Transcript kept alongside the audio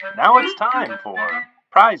Now it's time for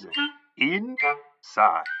Prizes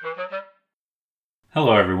Inside.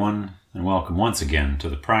 Hello, everyone, and welcome once again to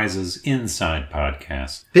the Prizes Inside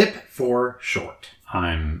podcast. PIP for short.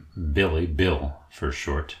 I'm Billy, Bill for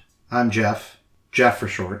short. I'm Jeff. Jeff for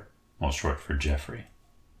short. Well, short for Jeffrey.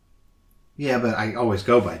 Yeah, but I always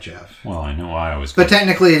go by Jeff. Well, I know I always go. But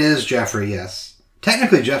technically it is Jeffrey, yes.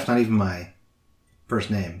 Technically Jeff's not even my first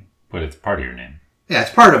name. But it's part of your name. Yeah, it's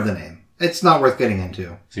part of the name. It's not worth getting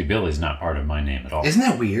into. See, Billy's not part of my name at all. Isn't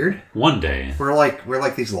that weird? One day. We're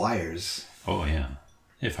like these liars. Oh, yeah.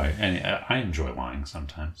 I enjoy lying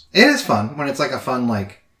sometimes. It is fun when it's like a fun,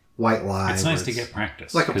 like, white lie. It's nice to get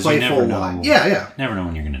practice. Like a playful lie. Yeah. Never know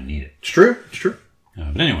when you're going to need it. It's true.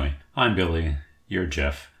 But anyway, I'm Billy. You're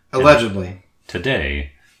Jeff. Allegedly.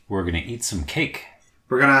 Today, we're going to eat some cake.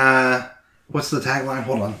 We're going to... What's the tagline?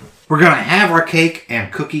 Hold on. We're going to have our cake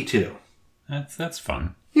and cookie, too. That's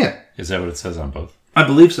fun. Yeah. Is that what it says on both? I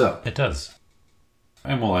believe so. It does.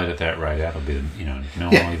 And we'll edit that right out. It'll be, no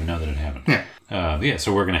one will even know that it happened. Yeah.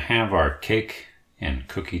 So we're going to have our cake and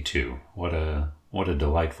cookie too. What a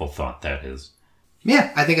delightful thought that is.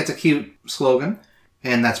 Yeah, I think it's a cute slogan.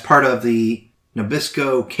 And that's part of the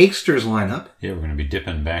Nabisco Cakesters lineup. Yeah, we're going to be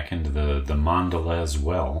dipping back into the Mondelez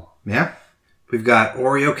well. Yeah. We've got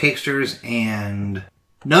Oreo Cakesters and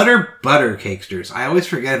Nutter Butter Cakesters. I always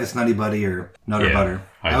forget if it's Nutty Buddy or Nutter Butter.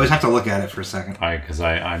 I always have to look at it for a second. Because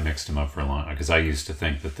I mixed them up for a long time. Because I used to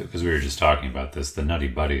think that, because we were just talking about this, the Nutty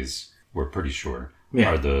Buddies, we're pretty sure,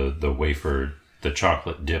 are the wafer, the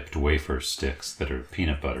chocolate dipped wafer sticks that are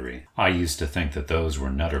peanut buttery. I used to think that those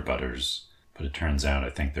were Nutter Butters. But it turns out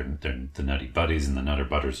I think they're the Nutty Buddies, and the Nutter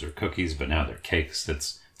Butters are cookies, but now they're cakes.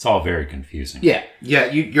 It's all very confusing. Yeah,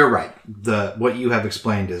 you're right. What you have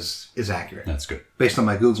explained is accurate. That's good. Based on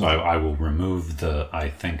my Google. So I will remove the I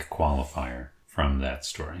think qualifier from that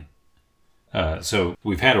story. So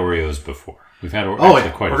we've had Oreos before. We've had we're going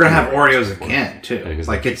to have Oreos before. Again too. Because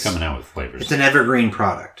like it's coming out with flavors. It's an evergreen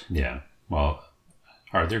product. Yeah. Well,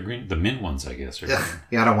 are they green? The mint ones, I guess, are green.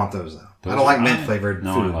 Yeah, I don't want those though. I don't like mint flavored foods.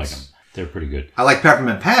 No, I like them. They're pretty good. I like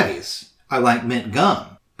peppermint patties. I like mint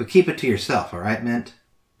gum. But keep it to yourself, all right, mint?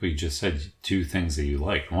 But you just said two things that you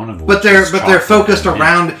liked. One of them, but they're focused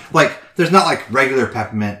around like there's not like regular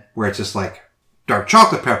peppermint where it's just like dark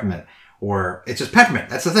chocolate peppermint or it's just peppermint.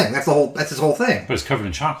 That's the thing. That's this whole thing. But it's covered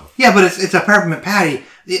in chocolate. Yeah, but it's a peppermint patty.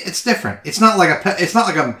 It's different. It's not like it's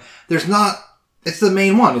the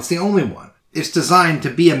main one. It's the only one. It's designed to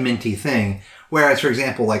be a minty thing. Whereas, for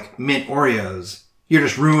example, like mint Oreos, you're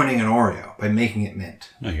just ruining an Oreo by making it mint.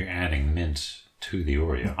 No, you're adding mint to the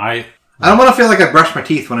Oreo. I don't want to feel like I brush my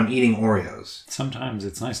teeth when I'm eating Oreos. Sometimes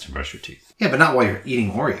it's nice to brush your teeth. Yeah, but not while you're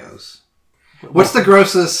eating Oreos. What's the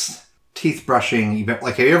grossest teeth brushing?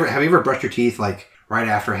 Like, have you ever brushed your teeth like right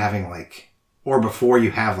after having like, or before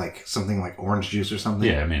you have like something like orange juice or something?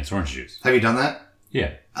 Yeah, I mean it's orange juice. Have you done that?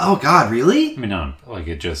 Yeah. Oh God, really? I mean, no, like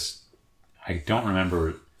I don't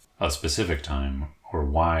remember a specific time or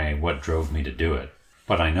what drove me to do it,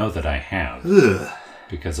 but I know that I have. Ugh.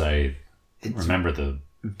 Because I remember the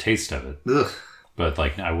taste of it. Ugh. But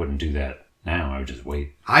like I wouldn't do that now. I would just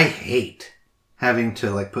wait. I hate having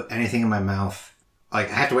to like put anything in my mouth. Like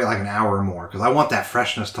I have to wait like an hour or more because I want that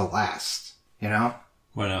freshness to last. You know?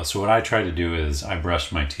 Well, so what I try to do is I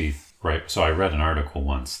brush my teeth right. So I read an article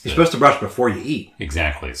once. You're supposed to brush before you eat.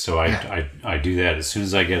 Exactly. So I do that as soon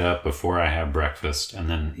as I get up before I have breakfast, and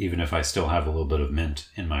then even if I still have a little bit of mint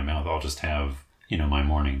in my mouth, I'll just have my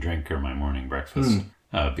morning drink or my morning breakfast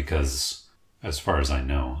because. As far as I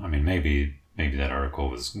know, I mean, maybe that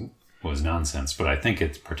article was nonsense, but I think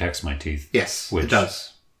it protects my teeth. Yes, it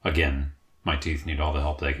does. Again, my teeth need all the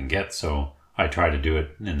help they can get, so I try to do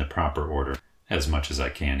it in the proper order as much as I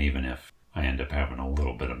can, even if I end up having a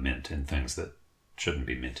little bit of mint in things that shouldn't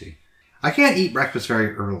be minty. I can't eat breakfast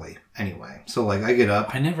very early anyway, so like I get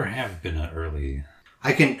up. I never have been early.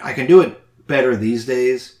 I can do it better these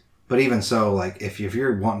days, but even so, like if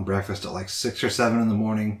you're wanting breakfast at like 6 or 7 in the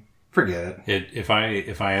morning. Forget it. If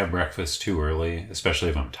I have breakfast too early, especially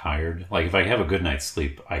if I'm tired, like if I have a good night's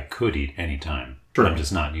sleep, I could eat any time. True. I'm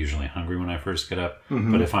just not usually hungry when I first get up.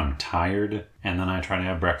 Mm-hmm. But if I'm tired and then I try to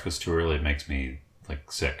have breakfast too early, it makes me like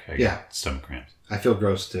sick. I get stomach cramps. I feel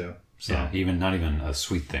gross too. So. Yeah, not even a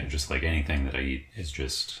sweet thing, just like anything that I eat is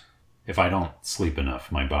just, if I don't sleep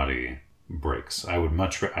enough, my body breaks.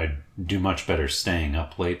 I'd do much better staying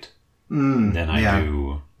up late than I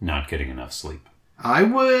do not getting enough sleep. I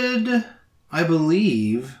would, I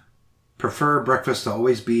believe, prefer breakfast to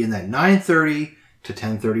always be in that 9:30 to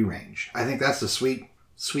 10:30 range. I think that's the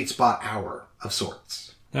sweet spot hour of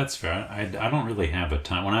sorts. That's fair. I don't really have a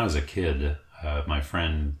time. When I was a kid, my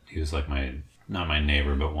friend, he was like my not my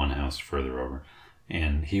neighbor, but one house further over.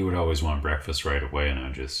 And he would always want breakfast right away. And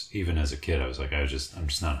I just, even as a kid, I was like, I'm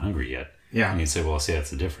just not hungry yet. Yeah. And he'd say, well, see,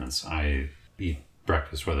 that's the difference. I eat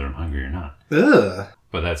breakfast whether I'm hungry or not. Ugh.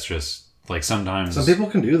 But that's just, like, sometimes... Some people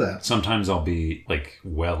can do that. Sometimes I'll be, like,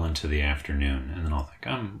 well into the afternoon, and then I'll think,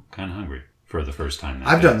 I'm kind of hungry for the first time.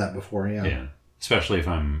 I've done that before, yeah. Yeah. Especially if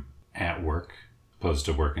I'm at work, opposed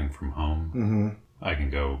to working from home. Mm-hmm. I can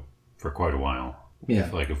go for quite a while. Yeah.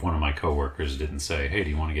 If one of my coworkers didn't say, hey, do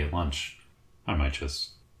you want to get lunch? I might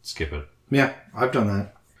just skip it. Yeah, I've done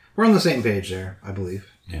that. We're on the same page there, I believe.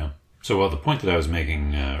 Yeah. So, well, the point that I was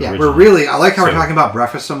making I like how we're talking about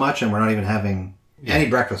breakfast so much, and we're not even having any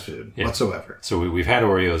breakfast food whatsoever. So we've had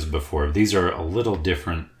Oreos before. These are a little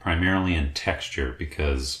different, primarily in texture,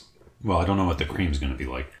 because, well, I don't know what the cream's going to be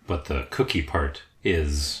like, but the cookie part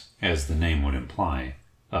is, as the name would imply,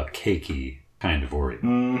 a cakey kind of Oreo.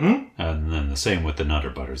 Mm-hmm. And then the same with the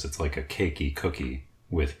Nutter Butters. It's like a cakey cookie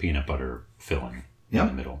with peanut butter filling in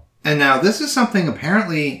the middle. And now this is something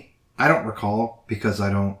apparently I don't recall because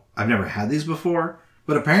I've never had these before,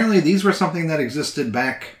 but apparently these were something that existed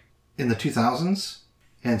back in the 2000s.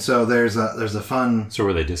 And so there's a fun... So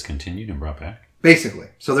were they discontinued and brought back? Basically.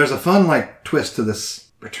 So there's a fun twist to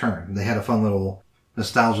this return. They had a fun little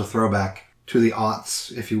nostalgia throwback to the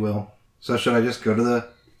aughts, if you will. So should I just go to the...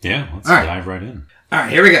 Yeah, let's dive right in. All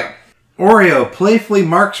right, here we go. Oreo playfully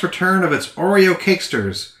marks return of its Oreo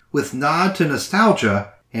Cakesters with nod to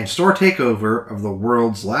nostalgia and store takeover of the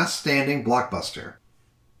world's last standing blockbuster.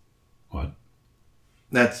 What?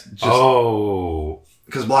 That's just... Oh...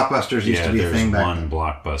 Because Blockbusters used to be a thing back then. There's one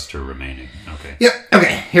Blockbuster remaining. Okay. Yep.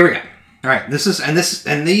 Okay, here we go. All right,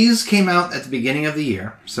 these came out at the beginning of the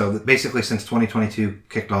year. So basically since 2022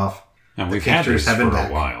 kicked off, and we've had these for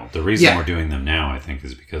a while. The reason we're doing them now, I think,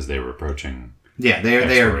 is because they were approaching. Yeah,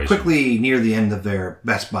 they are quickly near the end of their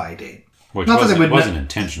Best Buy date. Which wasn't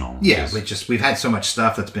intentional. Yeah, we've had so much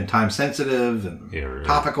stuff that's been time sensitive and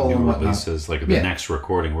topical new and whatnot. Releases, like the next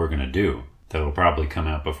recording we're going to do, that will probably come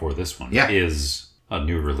out before this one, is a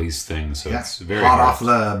new release thing. So it's very hot off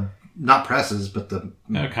the not presses, but the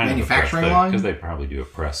manufacturing line, because they probably do a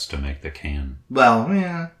press to make the can. Well,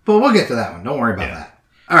 yeah, but we'll get to that one. Don't worry about that.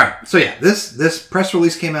 All right, so this press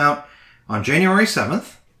release came out on January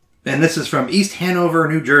 7th, and this is from East Hanover,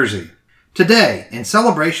 New Jersey. Today, in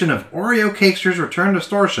celebration of Oreo Cakesters' return to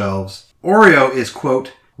store shelves, Oreo is,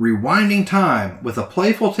 quote, rewinding time with a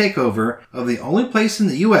playful takeover of the only place in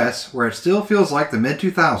the U.S. where it still feels like the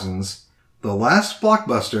mid-2000s, the last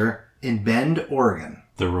Blockbuster in Bend, Oregon.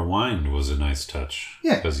 The rewind was a nice touch.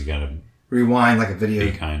 Yeah. Because you got to... Rewind like a video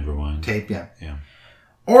kind rewind. tape, Yeah.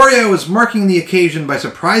 Oreo is marking the occasion by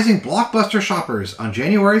surprising Blockbuster shoppers on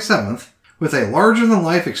January 7th with a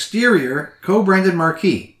larger-than-life exterior co-branded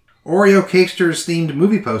marquee, Oreo Cakesters themed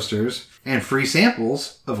movie posters, and free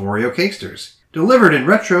samples of Oreo Cakesters, delivered in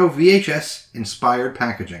retro VHS inspired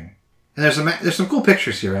packaging. And there's some cool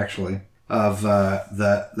pictures here actually of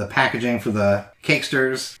the packaging for the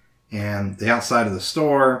Cakesters and the outside of the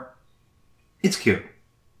store. It's cute.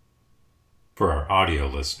 For our audio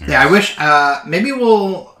listeners. Yeah, I wish maybe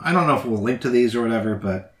I don't know if we'll link to these or whatever,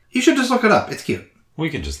 but you should just look it up. It's cute.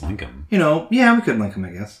 We can just link them. We could link them,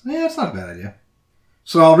 I guess. Yeah, it's not a bad idea.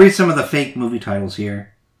 So I'll read some of the fake movie titles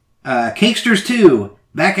here. Cakesters 2,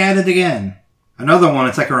 Back at It Again. Another one,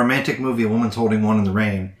 it's like a romantic movie, a woman's holding one in the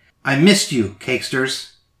rain. I Missed You,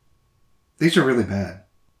 Cakesters. These are really bad.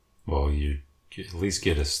 Well, you at least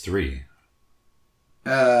get us 3.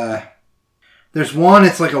 There's one,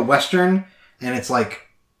 it's like a Western, and it's like,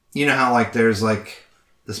 you know how there's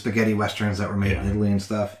the spaghetti Westerns that were made in Italy and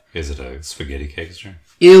stuff? Is it a spaghetti Cakester?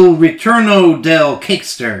 Il Ritorno del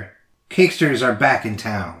Cakester. Cakesters are back in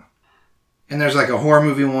town. And there's a horror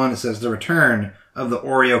movie one that says The Return of the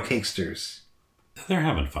Oreo Cakesters. They're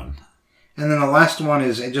having fun. And then the last one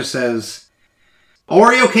it just says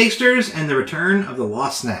Oreo Cakesters and the Return of the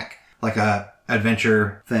Lost Snack. Like a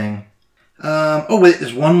adventure thing. Wait,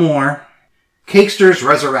 there's one more. Cakesters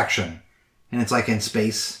Resurrection. And it's in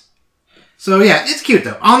space. So yeah, it's cute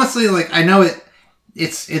though. Honestly, I know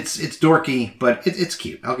it's dorky, but it's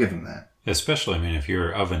cute. I'll give him that. Especially, if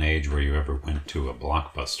you're of an age where you ever went to a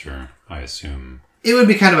Blockbuster, I assume it would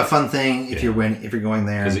be kind of a fun thing if you're going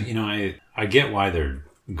there. Because I get why they're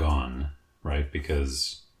gone, right?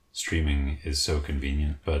 Because streaming is so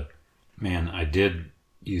convenient. But man, I did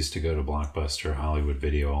used to go to Blockbuster, Hollywood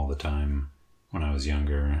Video all the time when I was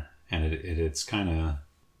younger, and it's kind of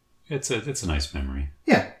it's a nice memory.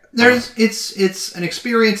 Yeah, it's an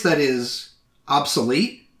experience that is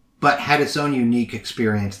obsolete, but had its own unique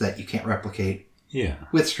experience that you can't replicate. Yeah.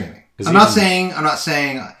 With streaming. I'm not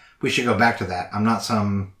saying we should go back to that. I'm not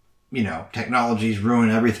some technologies ruin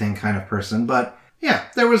everything kind of person. But yeah,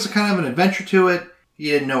 there was a kind of an adventure to it.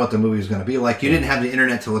 You didn't know what the movie was going to be like. You didn't have the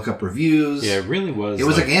internet to look up reviews. Yeah, it really was. It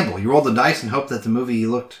was a gamble. You rolled the dice and hoped that the movie you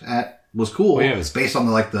looked at was cool. Well, yeah, it was based on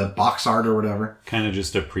the box art or whatever. Kind of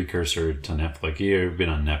just a precursor to Netflix. You've ever been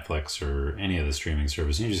on Netflix or any of the streaming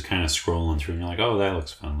services, and you're just kind of scrolling through and you're like, oh, that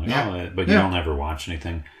looks fun. But you don't ever watch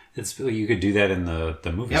anything. You could do that in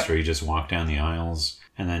the movie store. You just walk down the aisles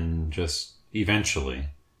and then just eventually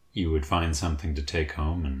you would find something to take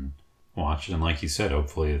home and watch it. And like you said,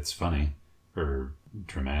 hopefully it's funny or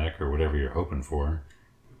dramatic or whatever you're hoping for.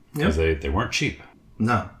 Because they weren't cheap.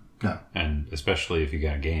 No. And especially if you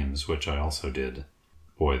got games, which I also did.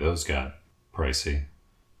 Boy, those got pricey.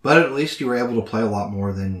 But at least you were able to play a lot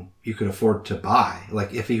more than you could afford to buy.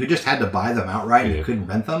 Like, if you just had to buy them outright and you couldn't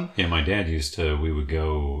rent them. Yeah, my dad we would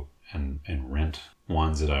go and rent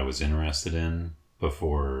ones that I was interested in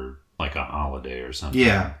before, like, a holiday or something.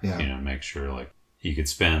 Yeah. Make sure, like, you could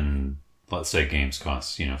spend, let's say games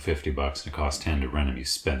cost, $50 and it costs $10 to rent them. You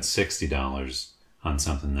spend $60 on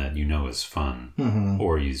something that is fun. Mm-hmm.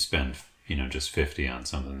 Or you spend, just $50 on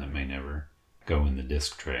something that may never go in the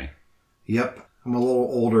disc tray. Yep. I'm a little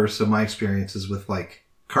older, so my experiences with, like,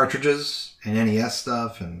 cartridges and NES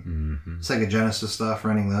stuff and Sega Genesis stuff,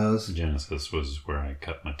 renting those. Genesis was where I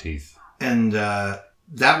cut my teeth. And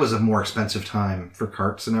that was a more expensive time for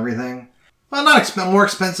carts and everything. Well, not more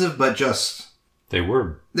expensive, but just... They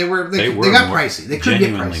got pricey. They could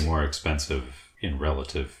get pricey. More expensive in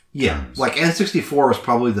relative terms. Like N64 was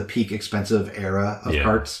probably the peak expensive era of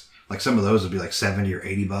carts. Like some of those would be like $70 or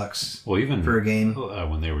 $80. Well, even for a game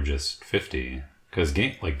when they were just $50, because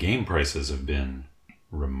game prices have been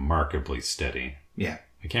remarkably steady. Yeah,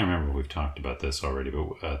 I can't remember if we've talked about this already,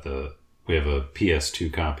 but we have a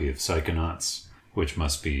PS2 copy of Psychonauts, which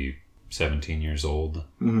must be 17 years old.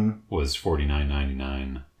 Mm-hmm. Was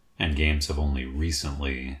 $49.99, and games have only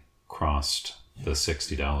recently crossed the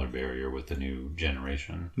 $60 barrier with the new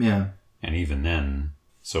generation. Yeah. And even then,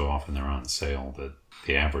 so often they're on sale that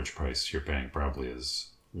the average price you're paying probably is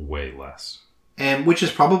way less. And which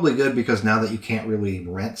is probably good because now that you can't really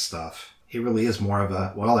rent stuff, it really is more of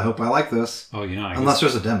a, well, I hope I like this. Oh, unless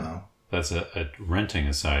there's a demo. That's a renting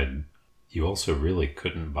aside, you also really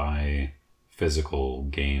couldn't buy physical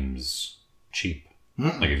games cheap.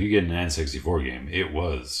 Mm-mm. Like if you get an N64 game, it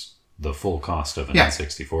was the full cost of an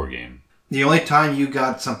N64 game. The only time you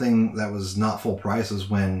got something that was not full price is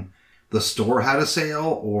when the store had a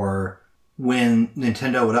sale or when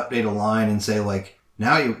Nintendo would update a line and say, like,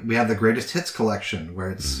 now we have the greatest hits collection where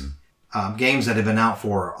it's games that have been out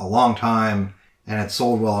for a long time and had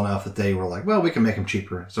sold well enough that they were like, well, we can make them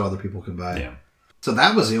cheaper so other people can buy it. Yeah. So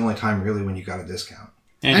that was the only time really when you got a discount.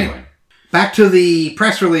 Anyway. Back to the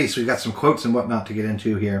press release. We've got some quotes and whatnot to get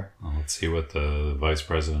into here. Well, let's see what the Vice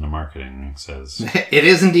President of Marketing says. It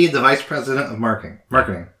is indeed the Vice President of Marketing.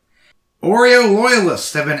 Oreo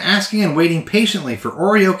loyalists have been asking and waiting patiently for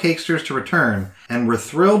Oreo Cakesters to return, and we're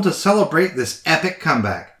thrilled to celebrate this epic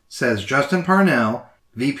comeback, says Justin Parnell,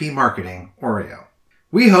 VP Marketing, Oreo.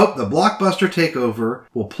 We hope the blockbuster takeover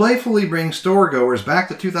will playfully bring store-goers back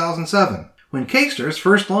to 2007, when Cakesters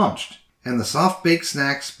first launched, and the soft-baked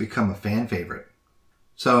snacks become a fan favorite.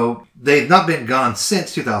 So, they've not been gone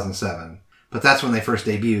since 2007, but that's when they first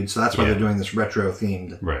debuted, so that's why they're doing this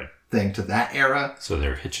retro-themed thing to that era. So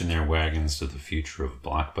they're hitching their wagons to the future of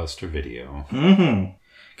blockbuster video. Mm-hmm.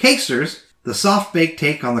 Cakesters, the soft-baked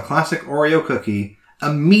take on the classic Oreo cookie,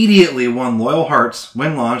 immediately won loyal hearts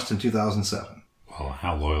when launched in 2007. Well,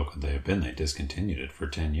 how loyal could they have been? They discontinued it for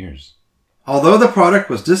 10 years. Although the product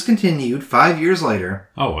was discontinued 5 years later...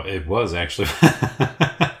 Oh, it was actually...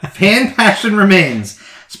 fan passion remains,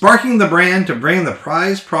 sparking the brand to bring the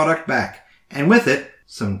prized product back, and with it,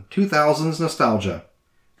 some 2000s nostalgia.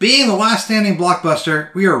 Being the last standing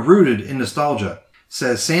blockbuster, we are rooted in nostalgia,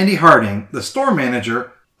 says Sandy Harding, the store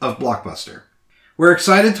manager of Blockbuster. We're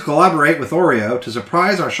excited to collaborate with Oreo to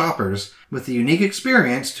surprise our shoppers with the unique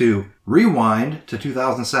experience to rewind to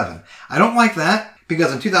 2007. I don't like that,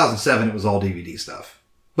 because in 2007 it was all DVD stuff.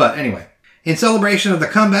 But anyway, in celebration of the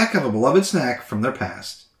comeback of a beloved snack from their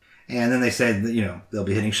past. And then they said that, they'll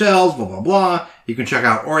be hitting shelves, blah, blah, blah. You can check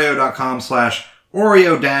out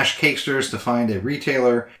Oreo.com/Oreo-Cakesters to find a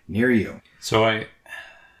retailer near you. So I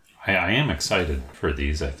am excited for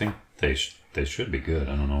these. I think they should be good.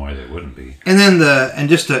 I don't know why they wouldn't be. And then and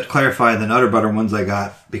just to clarify, the Nutter Butter ones I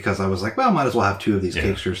got because I was like, well, might as well have two of these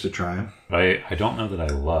Cakesters to try. I don't know that I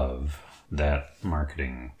love that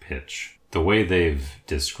marketing pitch. The way they've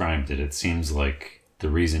described it, it seems like the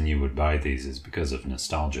reason you would buy these is because of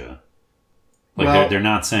nostalgia. Like, they're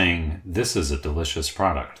not saying, this is a delicious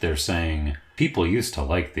product. They're saying, people used to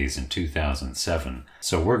like these in 2007,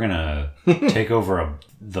 so we're gonna take over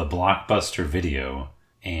the Blockbuster video,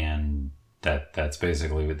 and that's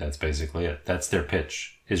basically it. That's their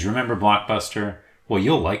pitch. Is remember Blockbuster? Well,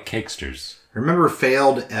 you'll like Cakesters. Remember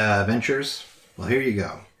failed ventures? Well, here you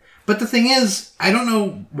go. But the thing is, I don't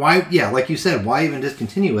know why, like you said, why even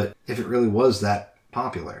discontinue it if it really was that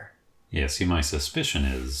popular? Yeah, see, my suspicion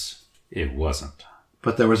is it wasn't.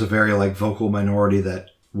 But there was a very, vocal minority that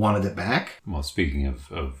wanted it back? Well, speaking of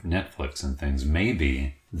Netflix and things,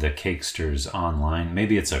 maybe the Cakesters online,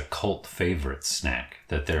 maybe it's a cult favorite snack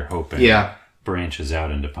that they're hoping branches out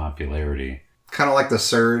into popularity. Kind of like the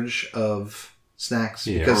Surge of snacks.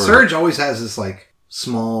 Yeah, because Surge always has this,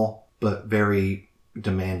 small but very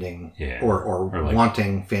demanding or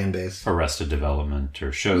wanting fan base. Arrested Development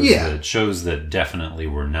or shows that definitely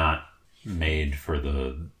were not made for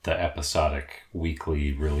the episodic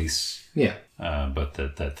weekly release. Yeah. But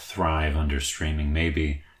that thrive under streaming.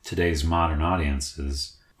 Maybe today's modern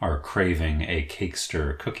audiences are craving a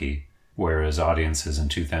Cakester cookie, whereas audiences in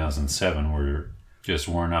 2007 were just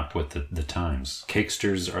worn up with the times.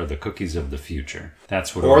 Cakesters are the cookies of the future.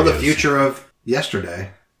 That's what. Or the future of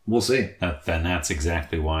yesterday. We'll see. Then that's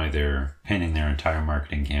exactly why they're pinning their entire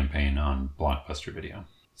marketing campaign on Blockbuster Video.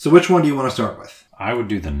 So which one do you want to start with? I would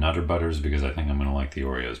do the Nutter Butters because I think I'm going to like the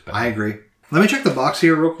Oreos better. I agree. Let me check the box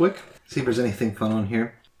here real quick. See if there's anything fun on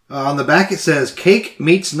here. On the back it says, Cake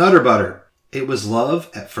meets Nutter Butter. It was love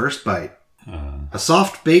at first bite. A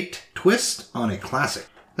soft-baked twist on a classic.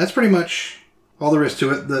 That's pretty much all there is to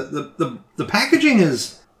it. The packaging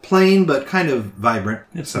is plain but kind of vibrant.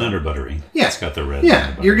 It's Nutter Buttery. Yeah. It's got the red.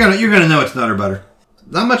 Yeah, you're gonna know it's Nutter Butter.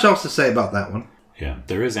 Not much else to say about that one. Yeah,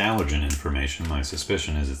 there is allergen information. My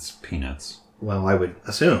suspicion is it's peanuts. Well, I would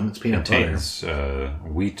assume it's peanut butter. Contains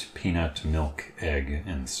wheat, peanut, milk, egg,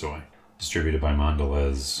 and soy. Distributed by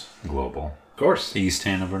Mondelez Global. Of course. East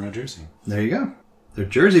Hanover, New Jersey. There you go. They're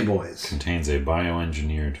Jersey boys. Contains a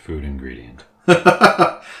bioengineered food ingredient.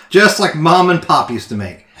 Just like Mom and Pop used to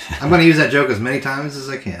make. I'm going to use that joke as many times as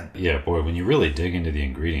I can. Yeah, boy, when you really dig into the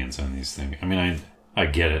ingredients on these things, I mean, I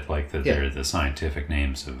get it, they're the scientific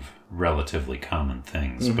names of relatively common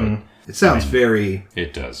things, but... It sounds very...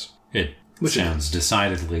 It does. It sounds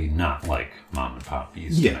decidedly not like Mom and Pop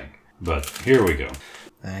used to make. But here we go.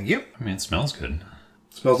 Thank you. I mean, it smells good.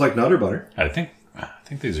 Smells like Nutter Butter. I think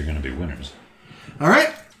these are going to be winners. All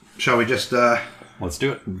right. Shall we just... Let's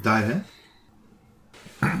do it. Dive in?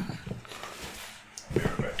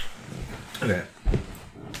 Okay.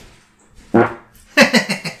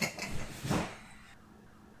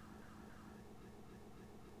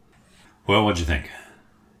 Well, what'd you think?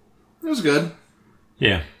 It was good.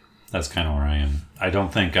 Yeah, that's kind of where I am. I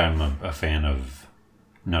don't think I'm a fan of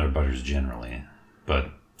Nutter Butters generally, but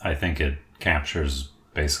I think it captures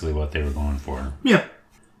basically what they were going for. Yeah.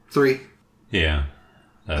 3. Yeah.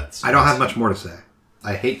 I don't have much more to say.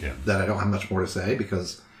 I hate that I don't have much more to say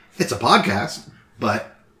because it's a podcast,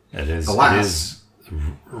 but it is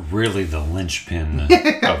really the linchpin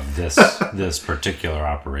of this particular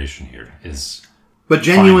operation here is. But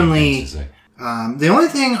genuinely, the only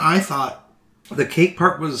thing I thought the cake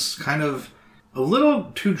part was kind of a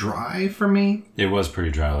little too dry for me. It was pretty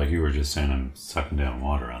dry, like you were just saying. I'm sucking down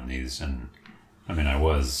water on these, and I mean I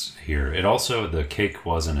was here. It also the cake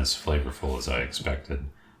wasn't as flavorful as I expected.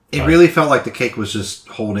 It really felt like the cake was just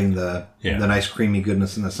holding the nice creamy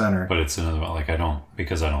goodness in the center. But it's another one,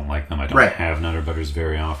 because I don't like them, I don't have Nutter Butters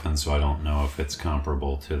very often, so I don't know if it's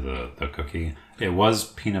comparable to the cookie. It was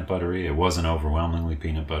peanut buttery. It wasn't overwhelmingly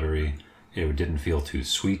peanut buttery. It didn't feel too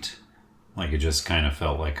sweet. Like it just kind of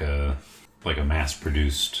felt like a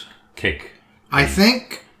mass-produced cake. I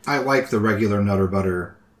think I like the regular Nutter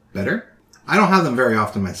Butter better. I don't have them very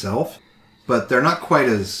often myself, but they're not quite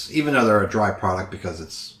as, even though they're a dry product because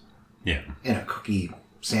it's in a cookie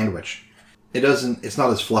sandwich. It's not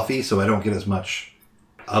as fluffy, so I don't get as much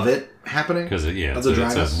of it happening. Because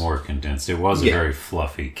it's a more condensed. It was a very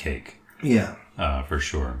fluffy cake. Yeah. For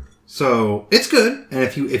sure. So it's good, and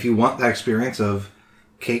if you want that experience of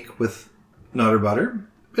cake with Nutter Butter,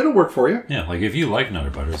 it'll work for you. Yeah, like if you like Nutter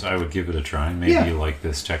Butters, I would give it a try. Maybe you like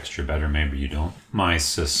this texture better, maybe you don't. My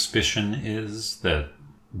suspicion is that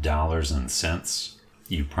dollars and cents,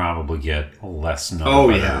 you probably get less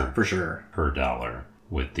Nutter Butter for sure. per dollar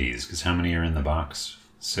with these. Because how many are in the box?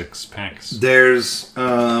 6 packs? There's,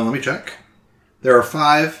 let me check. There are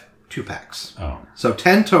 5 2-packs. Oh. So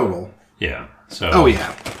 10 total. Yeah. So. Oh,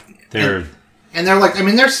 yeah. They're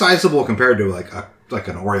they're sizable compared to like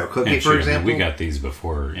an Oreo cookie, for example. We got these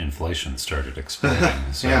before inflation started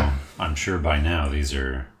exploding. So I'm sure by now these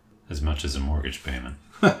are as much as a mortgage payment.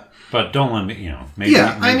 But don't let me, maybe,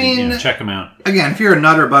 Yeah, I mean, check them out. Again, if you're a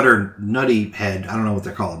Nutter Butter nutty head, I don't know what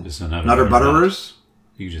they're called. Just a Nutter Butterers?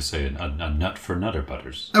 You just say a nut for Nutter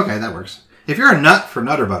Butters. Okay, that works. If you're a nut for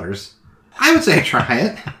Nutter Butters, I would say try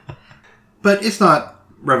it. But it's not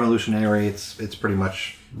revolutionary. It's pretty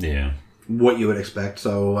much what you would expect.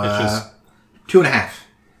 So, 2.5.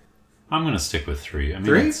 I'm going to stick with 3. I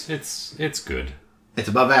mean, 3? It's good. It's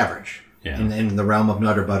above average in the realm of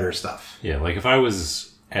Nutter Butter stuff. Yeah, like if I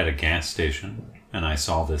was at a gas station and I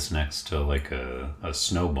saw this next to like a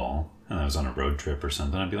snowball and I was on a road trip or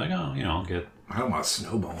something, I'd be like, oh, I'll get... I don't want a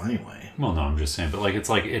snowball anyway. Well, no, I'm just saying, but like it's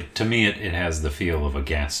like to me it has the feel of a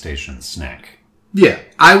gas station snack. Yeah,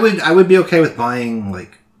 I would be okay with buying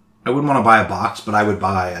I wouldn't want to buy a box, but I would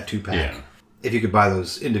buy a 2-pack. Yeah. If you could buy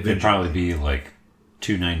those individually. It'd probably be like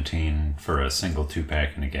 $2.19 for a single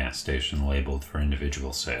 2-pack in a gas station labeled for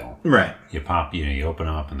individual sale. Right. You pop, you open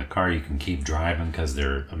them up in the car, you can keep driving because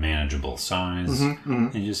they're a manageable size.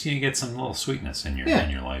 And you get some little sweetness in your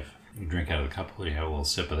life. You drink out of the cup, you have a little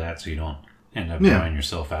sip of that so you don't end up drying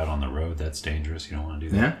yourself out on the road. That's dangerous. You don't want to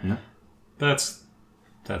do that. Yeah. But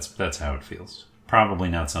that's how it feels. Probably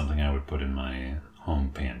not something I would put in my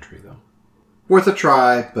home pantry, though. Worth a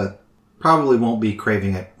try, but probably won't be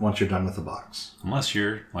craving it once you're done with the box. Unless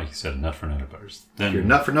you're, like you said, a nut for Nutter Butters. Then if you're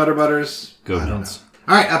nut for Nutter Butters, go nuts.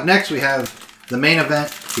 All right, up next we have the main event,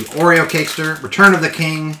 the Oreo Cakester, Return of the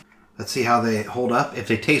King. Let's see how they hold up. If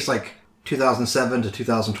they taste like 2007 to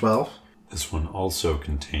 2012. This one also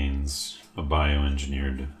contains a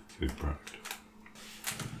bioengineered food product.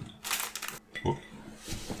 Whoop.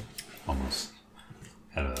 Almost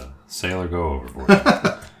had a sailor go overboard.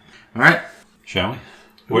 All right. Shall we?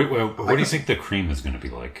 What do you think the cream is going to be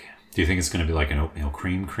like? Do you think it's going to be like an oatmeal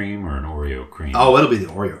cream or an Oreo cream? Oh, it'll be the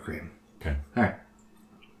Oreo cream. Okay. All right.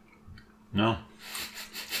 No.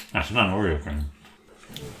 That's not Oreo cream.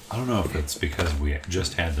 I don't know if it's because we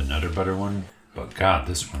just had the Nutter Butter one, but God,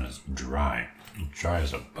 this one is dry. Dry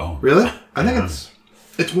as a bone. Really? I think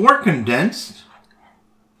it's more condensed.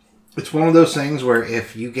 It's one of those things where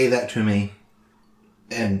if you gave that to me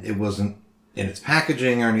and it wasn't in its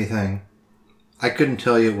packaging or anything, I couldn't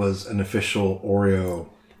tell you it was an official Oreo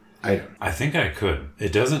item. I think I could.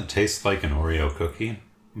 It doesn't taste like an Oreo cookie,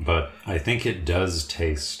 but I think it does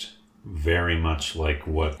taste very much like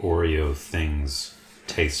what Oreo things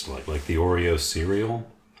taste like. Like the Oreo cereal,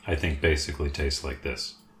 I think basically tastes like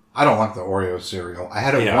this. I don't like the Oreo cereal. I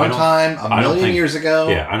had it one time a million years ago.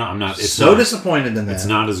 Yeah, I'm not. It's so disappointed in that. It's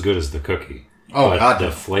not as good as the cookie. Oh, but God.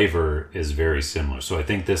 The flavor is very similar. So I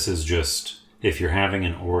think this is just... If you're having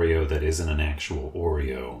an Oreo that isn't an actual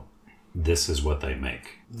Oreo, this is what they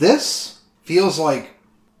make. This feels like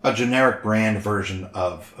a generic brand version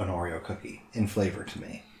of an Oreo cookie in flavor to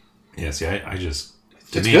me. Yeah, see, I just...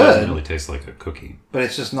 To it's me, good, it doesn't really taste like a cookie. But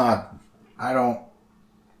it's just not... I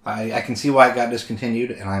can see why it got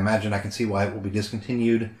discontinued, and I imagine I can see why it will be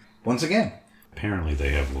discontinued once again. Apparently they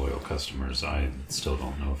have loyal customers. I still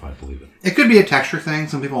don't know if I believe it. It could be a texture thing.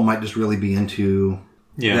 Some people might just really be into...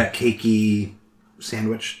 that cakey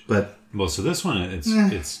sandwich, but... Well, so this one, it's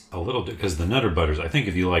a little... Because the Nutter Butters, I think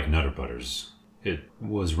if you like Nutter Butters, it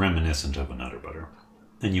was reminiscent of a Nutter Butter.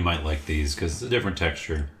 And you might like these because it's a different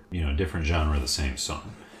texture, different genre, the same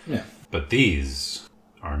song. Yeah. But these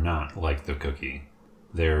are not like the cookie.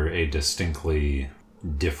 They're a distinctly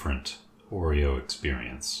different Oreo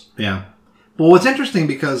experience. Yeah. Well, what's interesting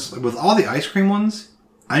because with all the ice cream ones,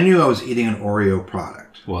 I knew I was eating an Oreo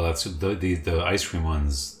product. Well, that's the ice cream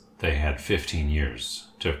ones. They had 15 years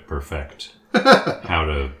to perfect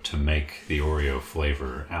how to make the Oreo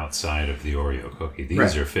flavor outside of the Oreo cookie.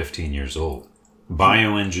 These are 15 years old.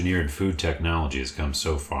 Bioengineered food technology has come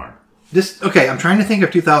so far. I'm trying to think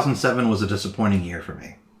if 2007 was a disappointing year for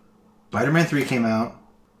me. Spider-Man 3 came out.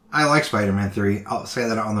 I like Spider-Man 3. I'll say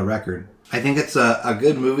that on the record. I think it's a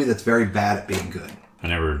good movie that's very bad at being good. I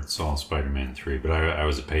never saw Spider-Man 3, but I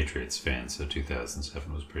was a Patriots fan, so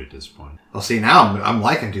 2007 was pretty disappointing. Well, see, now I'm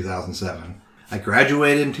liking 2007. I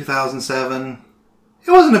graduated in 2007.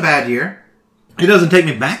 It wasn't a bad year. It doesn't take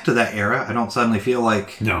me back to that era. I don't suddenly feel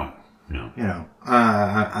like... No.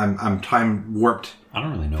 I'm time warped. I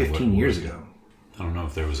don't really know 15 years ago. I don't know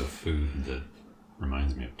if there was a food that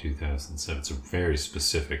reminds me of 2007. It's a very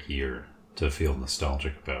specific year to feel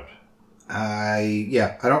nostalgic about.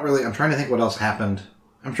 I don't really... I'm trying to think what else happened.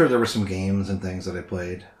 I'm sure there were some games and things that I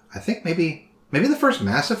played. I think maybe the first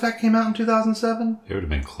Mass Effect came out in 2007? It would have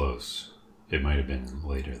been close. It might have been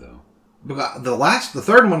later, though. The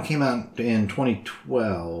third one came out in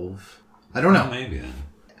 2012. I don't know. Well, maybe then.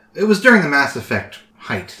 It was during the Mass Effect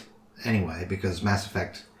height, anyway, because Mass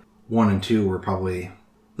Effect 1 and 2 were probably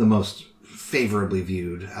the most favorably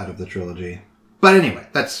viewed out of the trilogy. But anyway,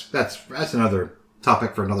 that's another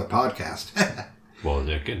topic for another podcast. Well,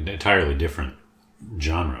 they're an entirely different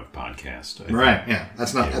genre of podcast. Right? Yeah,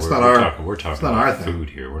 that's not our food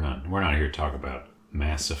here. We're not here to talk about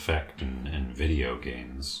Mass Effect and video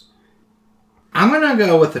games. I'm gonna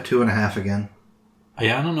go with the 2.5 again.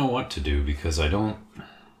 Yeah, I don't know what to do because I don't.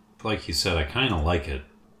 Like you said, I kind of like it.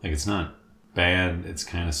 Like it's not bad. It's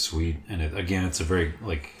kind of sweet, and it's a very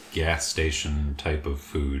like gas station type of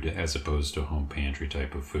food as opposed to a home pantry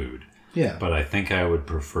type of food. Yeah. But I think I would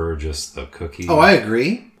prefer just the cookie. Oh, I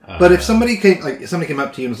agree. But if somebody came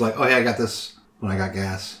up to you and was like, "Oh, hey, I got this when I got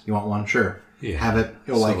gas. You want one? Sure. Yeah. Have it.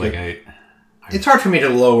 You'll like it." I It's hard for me to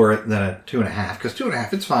lower it than a 2.5 because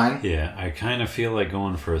 2.5, it's fine. Yeah, I kind of feel like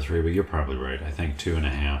going for a 3, but you're probably right. I think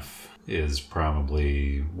 2.5 is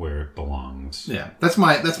probably where it belongs. Yeah, that's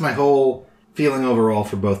my whole feeling overall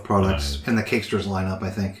for both products and the Cakesters lineup. I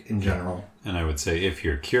think in general. And I would say if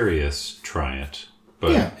you're curious, try it.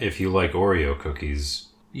 But if you like Oreo cookies,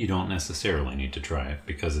 you don't necessarily need to try it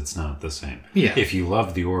because it's not the same. Yeah. If you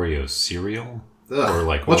love the Oreo cereal. Ugh, or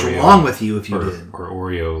like what's Oreo, wrong with you if you did? Or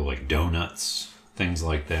Oreo like donuts, things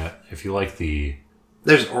like that. If you like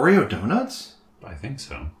there's Oreo donuts? I think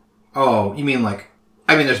so. Oh, you mean like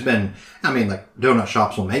like donut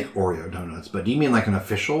shops will make Oreo donuts, but do you mean like an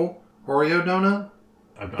official Oreo donut?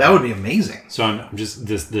 That would be amazing. So I'm just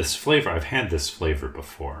this flavor. I've had this flavor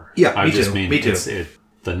before. Yeah, me too. Me too.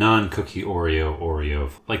 The non-cookie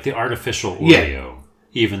Oreo, like the artificial Oreo. Yeah.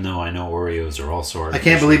 Even though I know Oreos are also artificial. I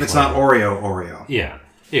can't believe it's not Oreo. Yeah.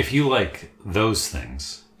 If you like those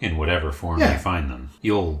things in whatever form you find them,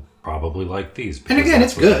 you'll probably like these. And again,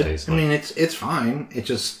 it's good. I mean, it's fine.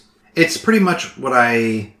 It's pretty much what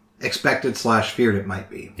I expected / feared it might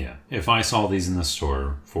be. Yeah. If I saw these in the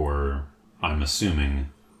store for, I'm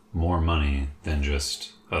assuming, more money than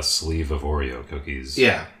just a sleeve of Oreo cookies.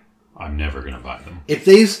 Yeah. I'm never going to buy them. If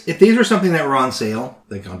these were something that were on sale,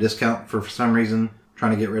 like on discount for some reason,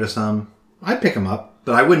 trying to get rid of some, I'd pick them up,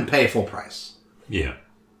 but I wouldn't pay full price. Yeah.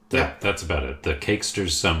 That's about it. The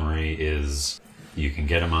Cakesters summary is you can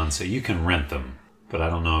get them on sale. You can rent them, but I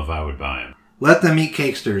don't know if I would buy them. Let them eat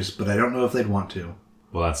Cakesters, but I don't know if they'd want to.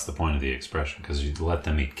 Well, that's the point of the expression, because you let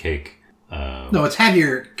them eat cake. No, it's have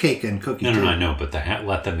your cake and cookie. No, I know, but the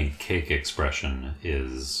let them eat cake expression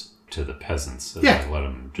is to the peasants. Yeah, let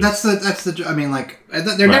them just, that's the. I mean, like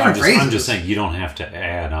they're different phrases. I'm just saying you don't have to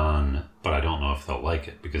add on, but I don't know if they'll like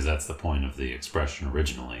it because that's the point of the expression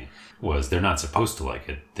originally. Was they're not supposed to like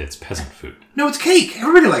it. It's peasant food. No, it's cake.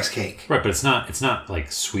 Everybody likes cake. Right, but it's not. It's not like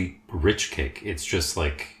sweet, rich cake. It's just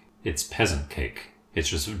like it's peasant cake. It's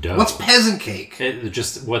just dough. What's peasant cake? They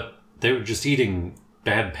were just eating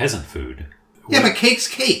bad peasant food. Yeah, but cake's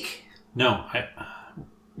cake. No,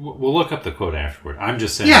 we'll look up the quote afterward. I'm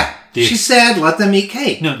just saying. Yeah, she said, let them eat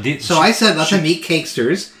cake. No, I said, let them eat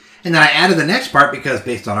Cakesters. And then I added the next part because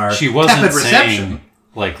based on our tepid reception. Saying,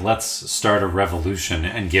 like, let's start a revolution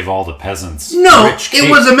and give all the peasants rich cake. It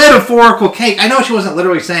was a metaphorical cake. I know she wasn't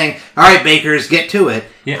literally saying, all right, bakers, get to it.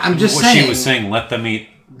 Yeah, I'm just saying. She was saying, let them eat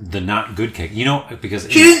the not good cake. You know, because...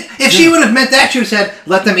 She would have meant that, she would have said,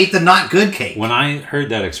 let them eat the not good cake. When I heard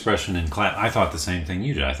that expression in class, I thought the same thing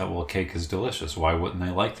you did. I thought, well, cake is delicious. Why wouldn't they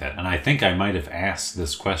like that? And I think I might have asked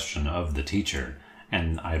this question of the teacher,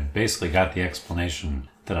 and I basically got the explanation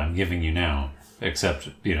that I'm giving you now, except,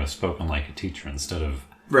 spoken like a teacher instead of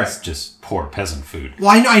just poor peasant food. Well,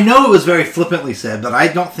 I know it was very flippantly said, but I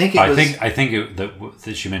don't think it was... I think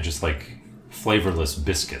that she meant just like flavorless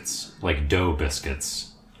biscuits, like dough biscuits.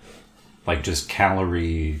 Like just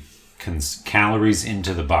calories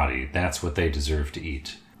into the body. That's what they deserve to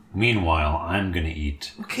eat. Meanwhile, I'm going to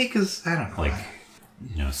eat... Well, cake is... I don't know. Like,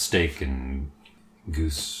 steak and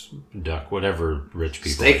goose duck, whatever rich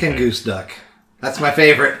people... Steak and goose duck. That's my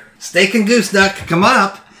favorite. Steak and goose duck. Come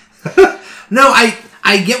up. No,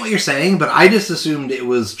 I get what you're saying, but I just assumed it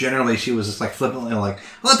was generally she was just like flippantly like,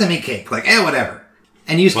 let them eat cake. Like, whatever.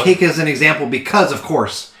 And used cake as an example because, of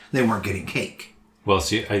course, they weren't getting cake. Well,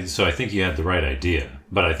 see, so I think you had the right idea,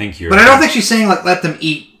 but I think you're... But I don't think she's saying, like, let them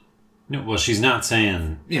eat... No, well, she's not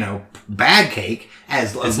saying... bad cake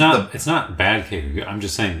as... It's not bad cake. I'm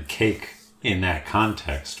just saying cake in that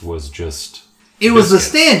context was just... It was a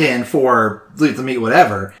stand-in for let them eat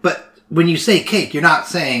whatever, but when you say cake, you're not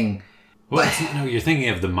saying... Well, you're thinking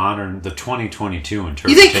of the 2022 interpretation.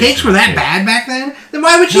 You think cakes were that bad back then? Then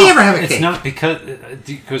why would she ever have a cake? It's not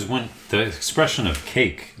because when the expression of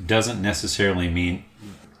cake doesn't necessarily mean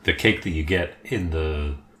the cake that you get in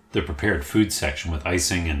the prepared food section with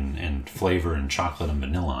icing and flavor and chocolate and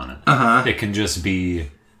vanilla on it. Uh-huh. It can just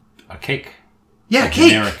be a cake. Yeah, a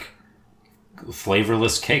generic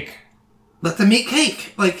flavorless cake. let them eat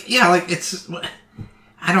cake. Like, yeah, like it's.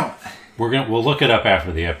 I don't. We'll look it up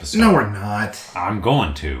after the episode. No, we're not. I'm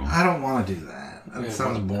going to. I don't want to do that. That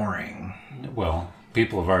sounds boring. Well,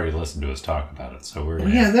 people have already listened to us talk about it, so we're. Well,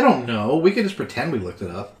 yeah, they don't know. We could just pretend we looked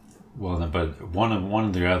it up. Well, but one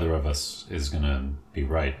of the other of us is going to be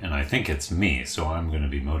right, and I think it's me, so I'm going to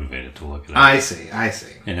be motivated to look it up. I see.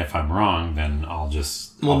 And if I'm wrong, then I'll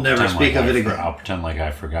never speak of it again. I'll pretend like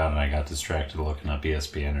I forgot and I got distracted looking up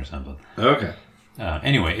ESPN or something. Okay.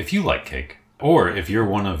 Anyway, if you like cake, or if you're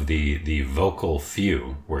one of the vocal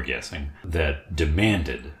few, we're guessing, that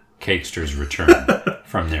demanded Cakester's return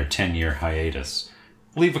from their 10-year hiatus,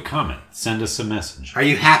 leave a comment. Send us a message. Are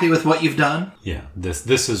you happy with what you've done? Yeah,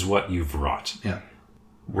 this is what you've wrought. Yeah.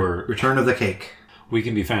 Return of the cake. We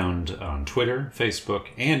can be found on Twitter, Facebook,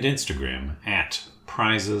 and Instagram at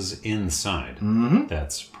Prizes Inside. Mm-hmm.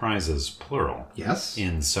 That's prizes, plural. Yes.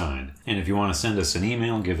 Inside. And if you want to send us an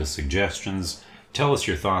email, give us suggestions, tell us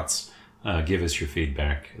your thoughts, give us your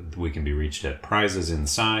feedback, we can be reached at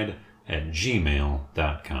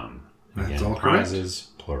prizesinside@gmail.com. That's all correct. Prizes,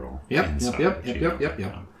 plural. Yep.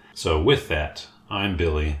 So with that, I'm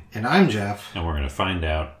Billy. And I'm Jeff. And we're going to find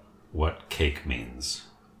out what cake means.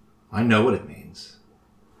 I know what it means.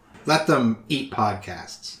 Let them eat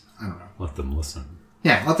podcasts. I don't know. Let them listen.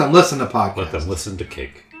 Yeah, let them listen to podcasts. Let them listen to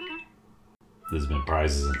cake. This has been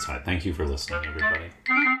Prizes Inside. Thank you for listening, everybody.